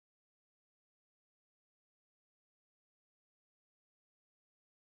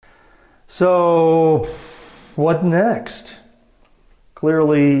So, what next?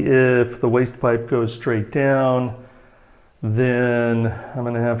 Clearly, if the waste pipe goes straight down, then I'm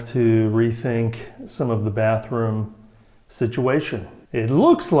going to have to rethink some of the bathroom situation. It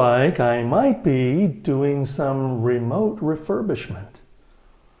looks like I might be doing some remote refurbishment.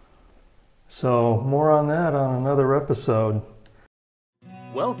 So, more on that on another episode.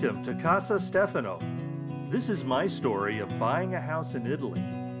 Welcome to Casa Stefano. This is my story of buying a house in Italy,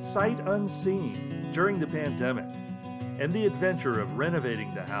 sight unseen, during the pandemic, and the adventure of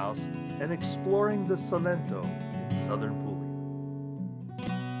renovating the house and exploring the Salento in southern Puglia.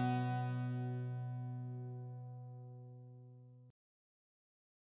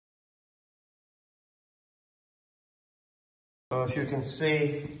 As you can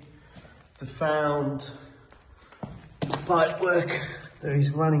see, the found pipework that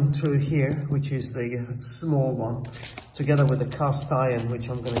is running through here, which is the small one, together with the cast iron, which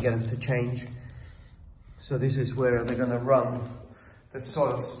I'm going to get them to change. So this is where they're going to run the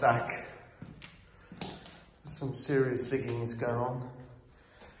soil stack. Some serious digging is going on.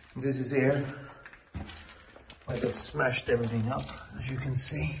 This is here where they've smashed everything up, as you can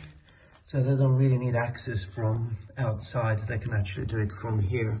see. So they don't really need access from outside. They can actually do it from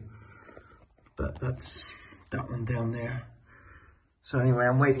here. But that's that one down there. So anyway,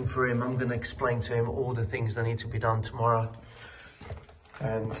 I'm waiting for him. I'm going to explain to him all the things that need to be done tomorrow.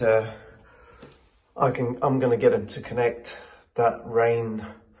 And I'm going to get him to connect that rain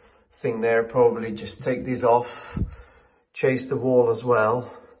thing there. Probably just take these off, chase the wall as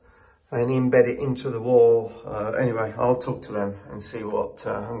well, and embed it into the wall. Anyway, I'll talk to them and see what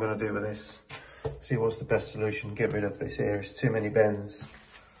I'm going to do with this. See what's the best solution. Get rid of this here. It's too many bends,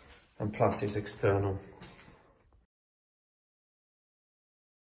 and plus it's external.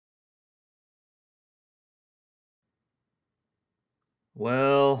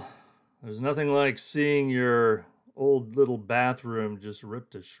 Well, there's nothing like seeing your old little bathroom just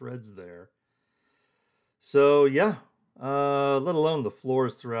ripped to shreds there. So yeah, let alone the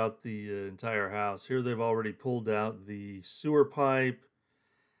floors throughout the entire house. Here they've already pulled out the sewer pipe,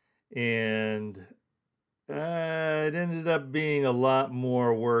 and it ended up being a lot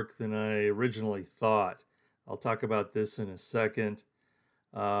more work than I originally thought. I'll talk about this in a second.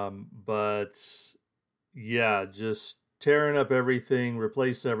 But yeah, just tearing up everything,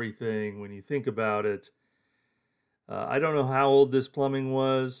 replace everything. When you think about it, I don't know how old this plumbing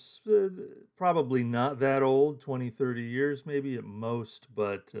was. Probably not that old, 20, 30 years maybe at most,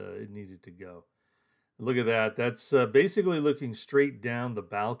 but it needed to go. Look at that. That's basically looking straight down the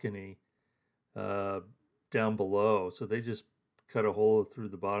balcony down below. So they just cut a hole through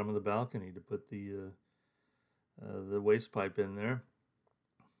the bottom of the balcony to put the waste pipe in there.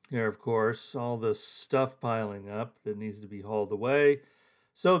 There, of course, all the stuff piling up that needs to be hauled away.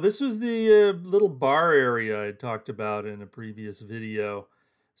 So this was the little bar area I talked about in a previous video.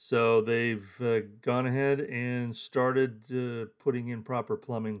 So they've gone ahead and started putting in proper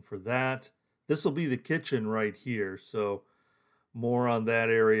plumbing for that. This will be the kitchen right here. So more on that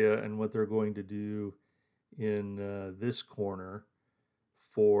area and what they're going to do in this corner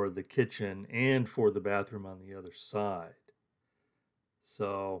for the kitchen and for the bathroom on the other side.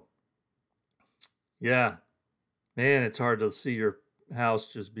 So, yeah, man, it's hard to see your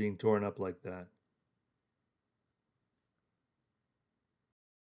house just being torn up like that.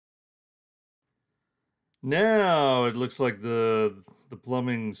 Now it looks like the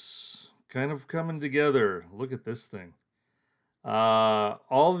plumbing's kind of coming together. Look at this thing.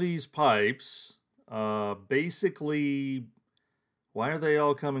 All these pipes, basically, why are they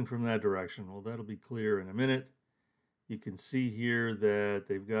all coming from that direction? Well, that'll be clear in a minute. You can see here that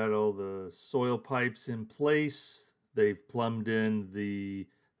they've got all the soil pipes in place. They've plumbed in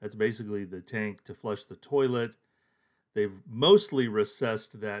that's basically the tank to flush the toilet. They've mostly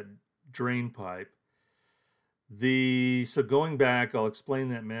recessed that drain pipe. So going back, I'll explain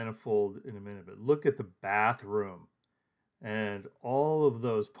that manifold in a minute, but look at the bathroom and all of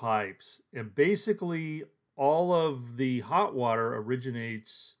those pipes. And basically all of the hot water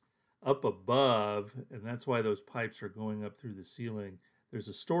originates up above, and that's why those pipes are going up through the ceiling. There's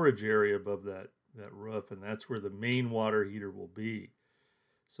a storage area above that roof, and that's where the main water heater will be.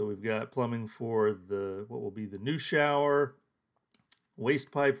 So we've got plumbing for what will be the new shower,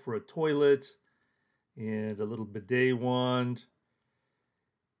 waste pipe for a toilet, and a little bidet wand.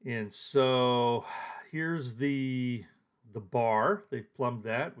 And so here's the bar. They've plumbed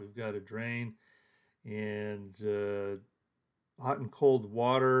that. We've got a drain and hot and cold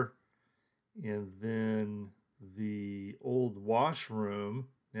water. And then the old washroom,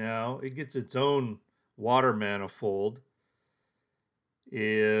 now it gets its own water manifold.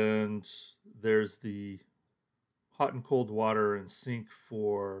 And there's the hot and cold water and sink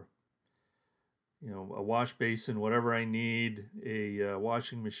for, a wash basin, whatever I need, a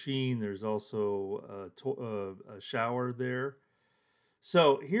washing machine. There's also a shower there.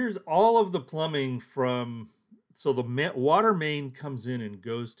 So here's all of the plumbing so the water main comes in and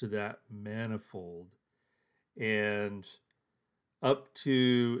goes to that manifold and up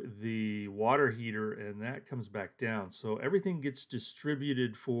to the water heater, and that comes back down. So everything gets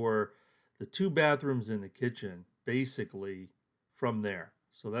distributed for the 2 bathrooms in the kitchen, basically from there.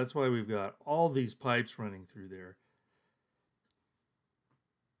 So that's why we've got all these pipes running through there.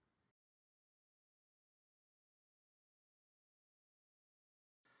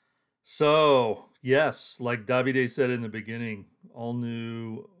 So, yes, like Davide said in the beginning, all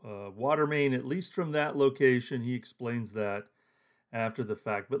new water main, at least from that location. He explains that after the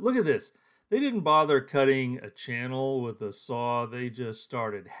fact. But look at this. They didn't bother cutting a channel with a saw. They just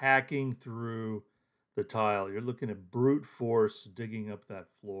started hacking through the tile. You're looking at brute force digging up that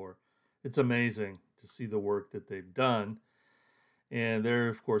floor. It's amazing to see the work that they've done. And there,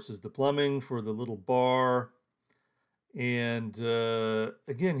 of course, is the plumbing for the little bar. And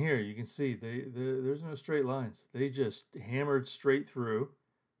again, here you can see there's no straight lines. They just hammered straight through.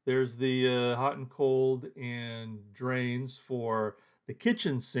 There's the hot and cold and drains for the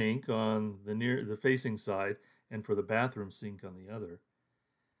kitchen sink on the facing side, and for the bathroom sink on the other.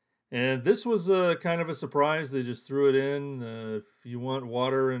 And this was kind of a surprise. They just threw it in. If you want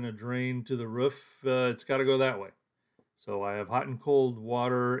water and a drain to the roof, it's got to go that way. So I have hot and cold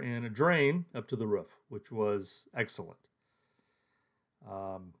water and a drain up to the roof, which was excellent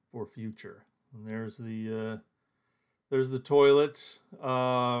for future. And there's the toilet.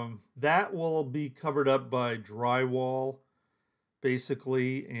 That will be covered up by drywall,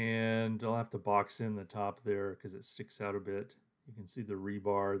 basically, and I'll have to box in the top there because it sticks out a bit. You can see the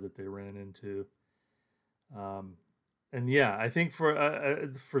rebar that they ran into. And yeah, I think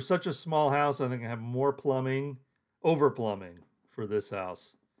for such a small house, I think I have more plumbing, over plumbing for this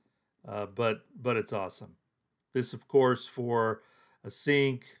house. But it's awesome. This, of course, for a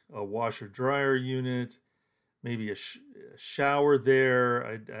sink, a washer dryer unit, maybe a shower there.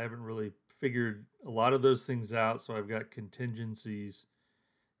 I haven't really figured a lot of those things out, so I've got contingencies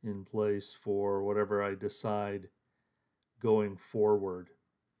in place for whatever I decide going forward.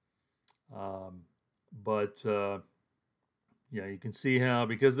 Yeah, you can see how,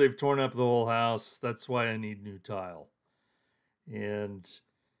 because they've torn up the whole house, that's why I need new tile. And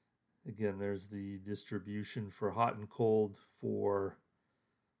again, there's the distribution for hot and cold for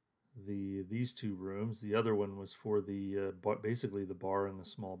these 2 rooms. The other one was for the basically the bar and the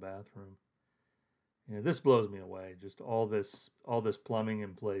small bathroom. And this blows me away. Just all this plumbing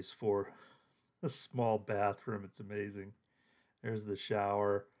in place for a small bathroom. It's amazing. There's the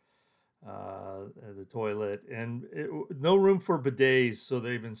shower, the toilet, and no room for bidets. So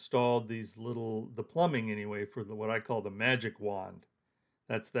they've installed the plumbing anyway for what I call the magic wand.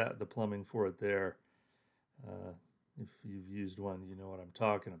 That's the plumbing for it there. If you've used one, you know what I'm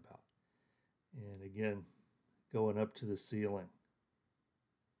talking about. And again, going up to the ceiling.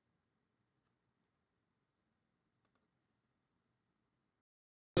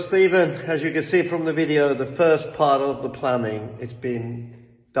 Stephen, as you can see from the video, the first part of the plumbing, it's been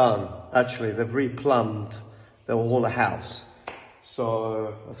done. Actually, they've replumbed the whole house.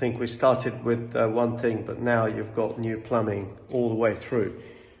 So I think we started with one thing, but now you've got new plumbing all the way through.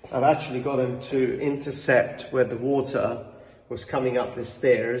 I've actually got them to intercept where the water was coming up the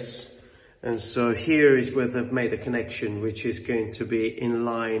stairs. And so here is where they've made a connection, which is going to be in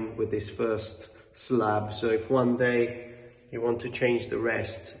line with this first slab. So if one day you want to change the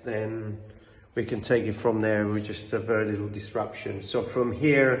rest, then we can take it from there with just a very little disruption. So from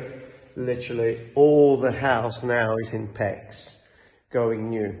here, literally all the house now is in PEX, going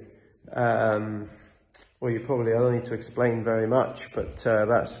new. Well, you probably don't need to explain very much, but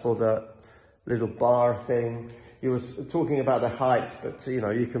that's for the little bar thing. You was talking about the height, but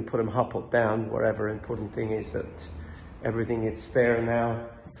you can put them up or down, wherever. Important thing is that everything is there now.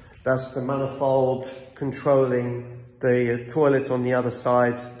 That's the manifold controlling the toilet on the other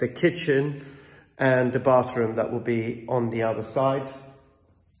side, the kitchen, and the bathroom that will be on the other side.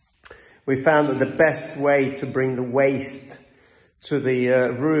 We found that the best way to bring the waste to the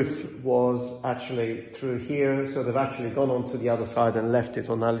roof was actually through here. So they've actually gone on to the other side and left it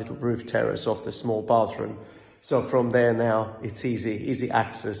on that little roof terrace of the small bathroom. So from there now, it's easy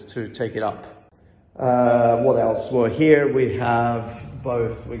access to take it up. What else? Well, here we have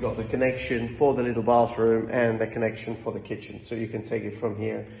both. We got the connection for the little bathroom and the connection for the kitchen. So you can take it from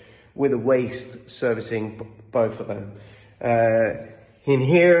here with the waste servicing both of them. In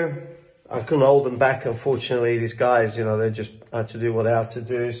here, I couldn't hold them back, unfortunately. These guys, you know, they just had to do what they had to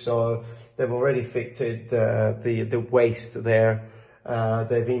do. So they've already fitted the waste there.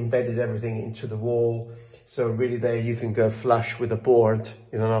 They've embedded everything into the wall. So really there you can go flush with a board.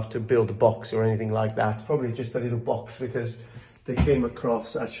 You don't have to build a box or anything like that. Probably just a little box, because they came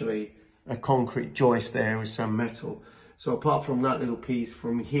across actually a concrete joist there with some metal. So apart from that little piece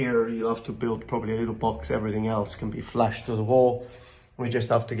from here, you'll have to build probably a little box. Everything else can be flushed to the wall. We just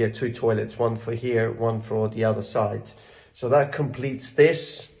have to get 2 toilets, one for here, one for the other side. So that completes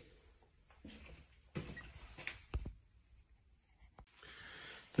this.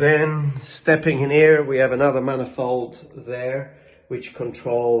 Then stepping in here, we have another manifold there, which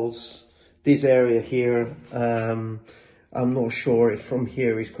controls this area here. I'm not sure if from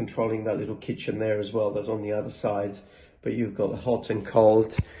here is controlling that little kitchen there as well. That's on the other side, but you've got the hot and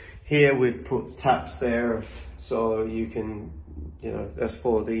cold. Here we've put taps there, so you can, you know, that's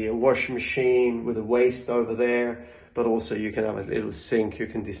for the washing machine with the waste over there, but also you can have a little sink. You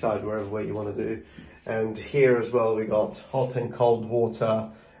can decide wherever way you want to do. And here as well, we got hot and cold water,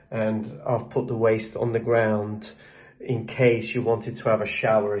 and I've put the waste on the ground in case you wanted to have a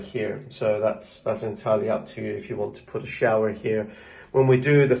shower here. So that's entirely up to you if you want to put a shower here. When we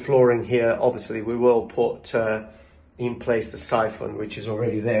do the flooring here, obviously we will put in place the siphon, which is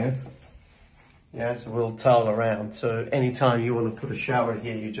already there. Yeah, so we'll tile around. So anytime you want to put a shower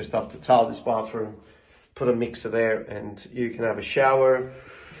here, you just have to tile this bathroom, put a mixer there, and you can have a shower.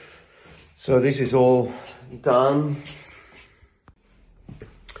 So this is all done.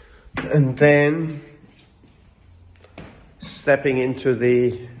 And then stepping into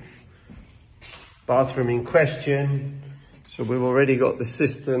the bathroom in question. So we've already got the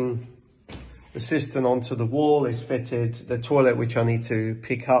cistern onto the wall is fitted, the toilet which I need to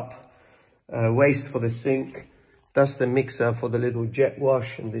pick up, waste for the sink. That's the mixer for the little jet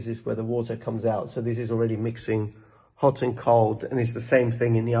wash, and this is where the water comes out. So this is already mixing hot and cold, and it's the same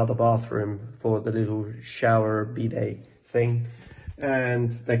thing in the other bathroom for the little shower bidet thing,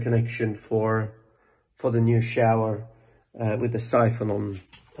 and the connection for the new shower with the siphon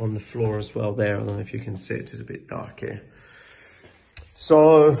on the floor as well there. I don't know if you can see it, it's a bit dark here.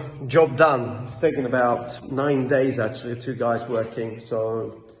 So job done. It's taken about 9 days actually, 2 guys working,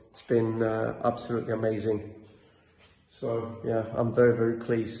 so it's been absolutely amazing. So yeah, I'm very, very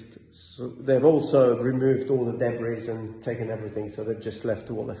pleased. So they've also removed all the debris and taken everything, so they've just left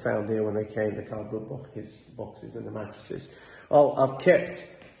what they found here when they came, the cardboard boxes and the mattresses. Oh, I've kept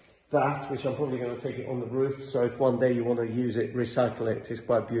that, which I'm probably going to take it on the roof, so if one day you want to use it, recycle it, it's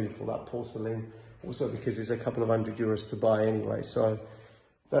quite beautiful, that porcelain. Also because it's a couple of €100 to buy anyway. So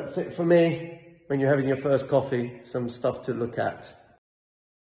that's it for me. When you're having your first coffee, some stuff to look at.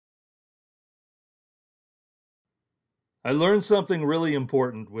 I learned something really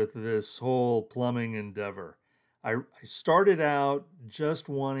important with this whole plumbing endeavor. I started out just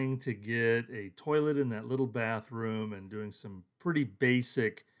wanting to get a toilet in that little bathroom and doing some pretty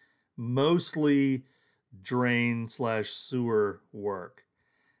basic, mostly drain/sewer work,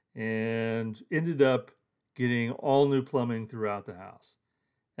 and ended up getting all new plumbing throughout the house.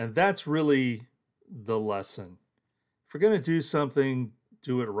 And that's really the lesson. If we're going to do something,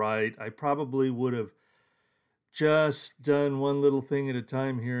 do it right. I probably would have just done one little thing at a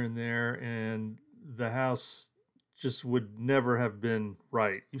time here and there, and the house just would never have been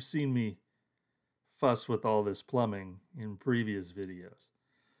right. You've seen me fuss with all this plumbing in previous videos.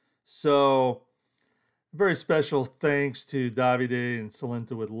 So very special thanks to Davide and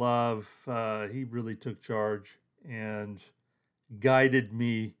Salento with Love. He really took charge and guided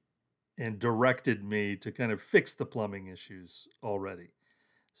me and directed me to kind of fix the plumbing issues already.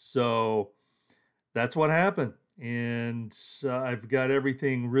 So that's what happened. And I've got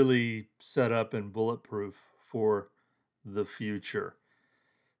everything really set up and bulletproof for the future.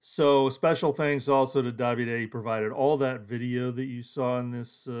 So special thanks also to Davide. He provided all that video that you saw in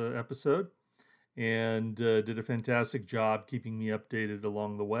this episode, and did a fantastic job keeping me updated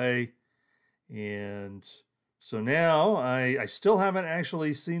along the way. And so now I still haven't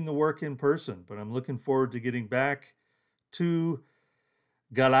actually seen the work in person, but I'm looking forward to getting back to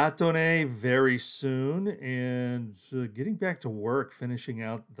Galatone very soon and getting back to work, finishing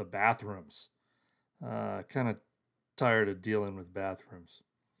out the bathrooms. Kind of tired of dealing with bathrooms,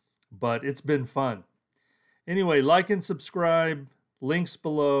 but it's been fun. Anyway, like and subscribe, links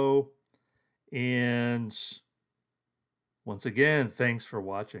below. And once again, thanks for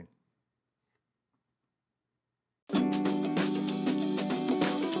watching.